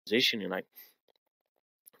positioning. Like,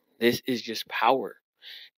 this is just power.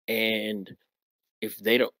 And if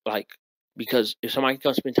they don't like, because if somebody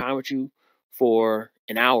comes spend time with you for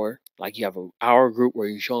an hour, like you have an hour group where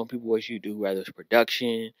you're showing people what you do, whether it's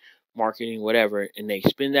production, marketing, whatever, and they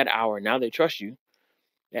spend that hour, now they trust you.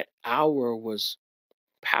 That hour was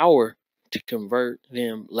power to convert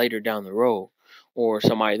them later down the road, or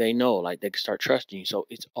somebody they know, like they can start trusting you. So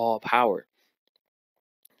it's all power.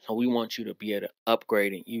 So we want you to be able to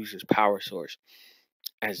upgrade and use this power source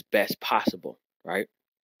as best possible, right?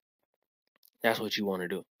 That's what you want to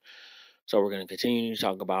do. So we're going to continue to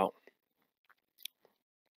talk about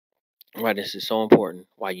why this is so important,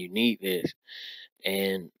 why you need this,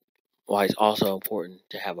 and why it's also important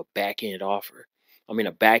to have a back end offer. I mean,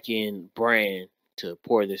 a back end brand to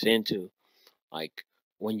pour this into. Like,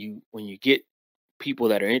 when you get people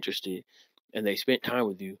that are interested and they spent time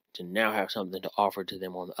with you, to now have something to offer to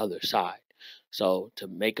them on the other side. So to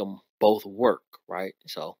make them both work, right?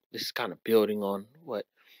 So this is kind of building on what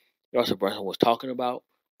Russell Brunson was talking about,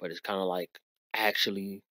 but it's kind of like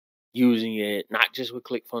actually using it, not just with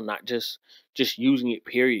ClickFunnels, not just using it,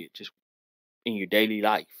 period, just in your daily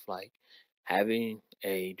life, like having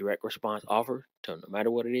a direct response offer to no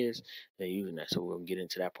matter what it is, they're using that. So we're gonna get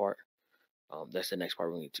into that part. That's the next part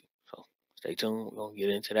we're gonna get to. So stay tuned. We're gonna get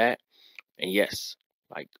into that. And yes,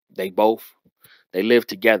 like they live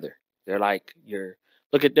together. They're like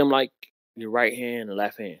look at them like your right hand and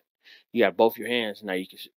left hand. You got both your hands now. You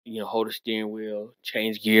can hold the steering wheel,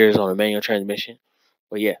 change gears on a manual transmission.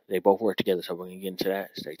 But yeah, they both work together. So we're gonna get into that.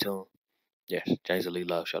 Stay tuned. Yes, James the Lead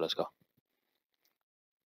Love Show. Let's go.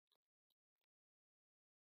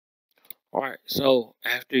 All right. So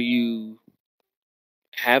after you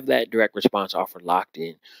have that direct response offer locked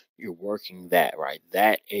in, you're working that, right?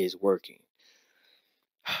 That is working.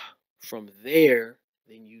 From there,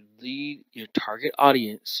 then you lead your target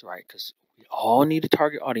audience, right? Because we all need a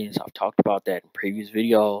target audience. I've talked about that in previous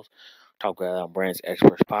videos. Talk about that on Brands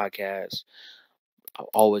Experts podcast. I'll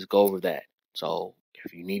always go over that. So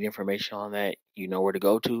if you need information on that, you know where to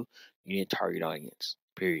go to. You need a target audience.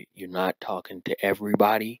 Period. You're not talking to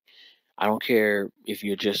everybody. I don't care if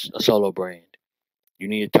you're just a solo brand. You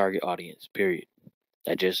need a target audience. Period.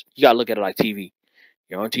 You gotta look at it like TV.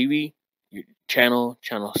 You're on TV. Your channel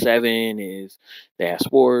 7 is, they have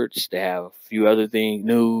sports, they have a few other things,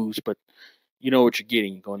 news, but you know what you're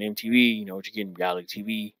getting. You go on MTV, you know what you're getting, reality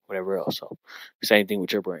TV, whatever else. So same thing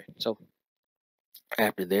with your brand. So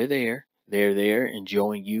after they're there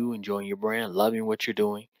enjoying you, enjoying your brand, loving what you're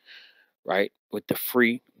doing, right? With the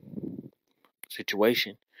free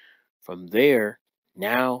situation. From there,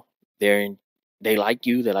 now they're in, they like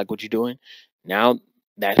you, they like what you're doing. Now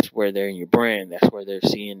that's where they're in your brand. That's where they're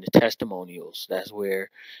seeing the testimonials. That's where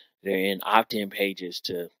they're in opt-in pages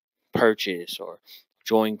to purchase or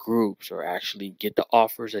join groups or actually get the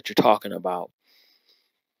offers that you're talking about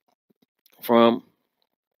from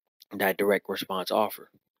that direct response offer.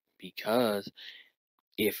 Because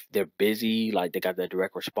if they're busy, like they got that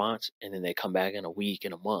direct response, and then they come back in a week,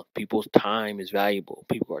 in a month, people's time is valuable.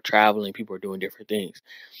 People are traveling, people are doing different things.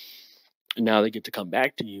 And now they get to come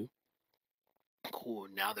back to you. Cool,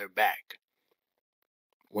 now they're back.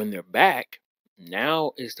 When they're back,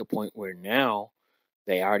 now is the point where now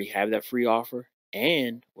they already have that free offer.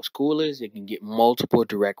 And what's cool is they can get multiple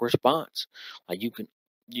direct response. Like you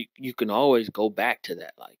can always go back to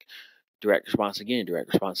that, like direct response again, direct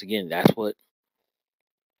response again. That's what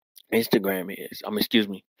Instagram is. Excuse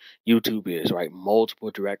me, YouTube is, right? Multiple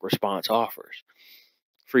direct response offers.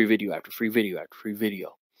 Free video after free video after free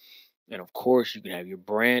video. And of course you can have your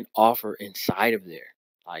brand offer inside of there.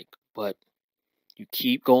 Like, but you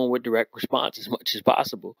keep going with direct response as much as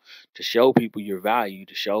possible to show people your value,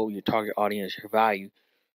 to show your target audience your value.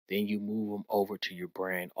 Then you move them over to your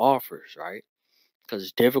brand offers, right? Because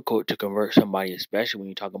it's difficult to convert somebody, especially when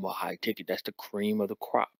you're talking about high ticket. That's the cream of the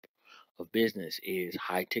crop of business is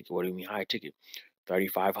high ticket. What do you mean high ticket?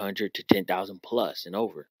 3,500 to 10,000 plus and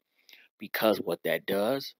over. Because what that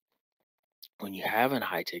does, when you have a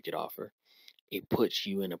high ticket offer, it puts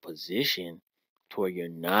you in a position to where you're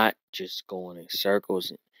not just going in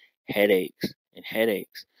circles and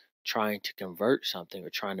headaches trying to convert something or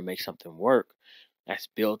trying to make something work that's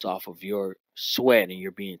built off of your sweat and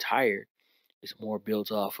you're being tired. It's more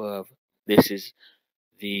built off of, this is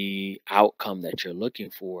the outcome that you're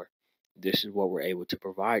looking for. This is what we're able to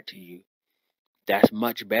provide to you. That's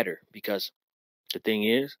much better, because the thing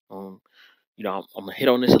is, I'm gonna hit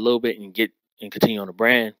on this a little bit and continue on the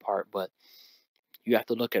brand part, but you have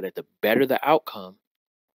to look at it. The better the outcome,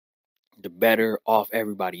 the better off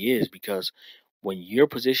everybody is, because when you're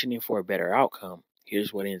positioning for a better outcome,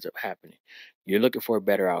 here's what ends up happening. You're looking for a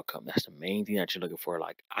better outcome. That's the main thing that you're looking for.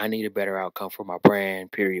 Like, I need a better outcome for my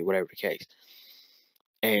brand, period, whatever the case.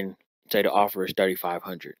 And say the offer is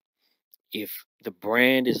 3,500. If the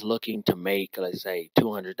brand is looking to make, let's say,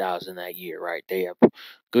 200,000 that year, right? They have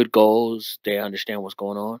good goals. They understand what's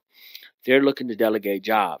going on. They're looking to delegate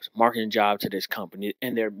jobs, marketing jobs to this company,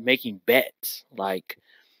 and they're making bets. Like,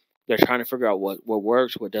 they're trying to figure out what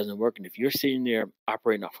works, what doesn't work. And if you're sitting there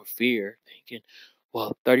operating off of fear, thinking,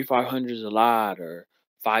 well, 3,500 is a lot or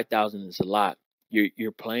 5,000 is a lot,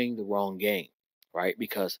 you're playing the wrong game, right?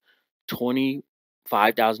 Because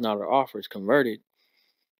 $25,000 offers converted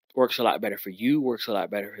works a lot better for you, works a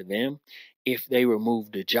lot better for them if they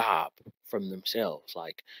remove the job from themselves.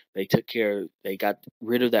 Like, they got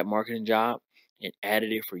rid of that marketing job and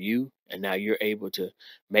added it for you, and now you're able to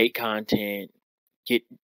make content, get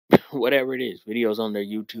whatever it is, videos on their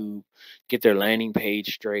YouTube, get their landing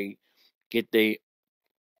page straight, get the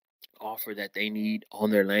offer that they need on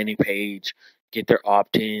their landing page, get their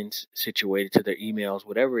opt-ins situated to their emails,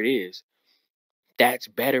 whatever it is. That's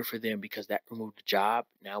better for them because that removed the job.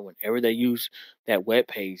 Now, whenever they use that web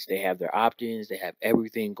page, they have their opt-ins, they have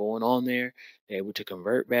everything going on there. They're able to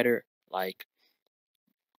convert better. Like,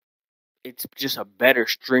 it's just a better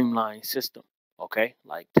streamlined system. Okay,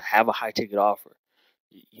 like to have a high ticket offer.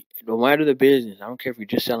 No matter the business, I don't care if you're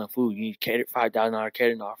just selling food. You need $5,000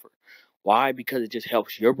 catering offer. Why? Because it just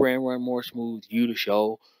helps your brand run more smooth. You to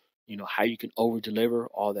show, how you can over deliver.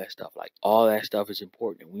 All that stuff. Like, all that stuff is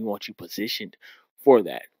important, and we want you positioned for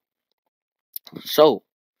that. So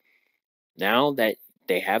now that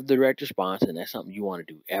they have the direct response, and that's something you want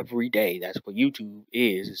to do every day. That's what YouTube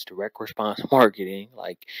is direct response marketing.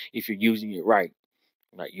 Like, if you're using it right,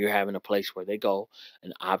 like you're having a place where they go,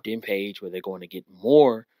 an opt-in page where they're going to get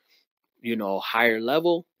more, higher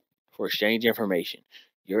level for exchange information.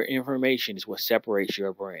 Your information is what separates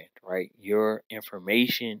your brand, right? Your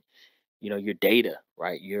information, your data,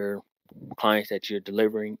 right? Your clients that you're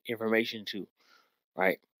delivering information to,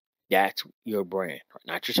 right? That's your brand, right?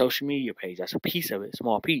 Not your social media page. That's a piece of it,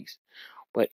 small piece.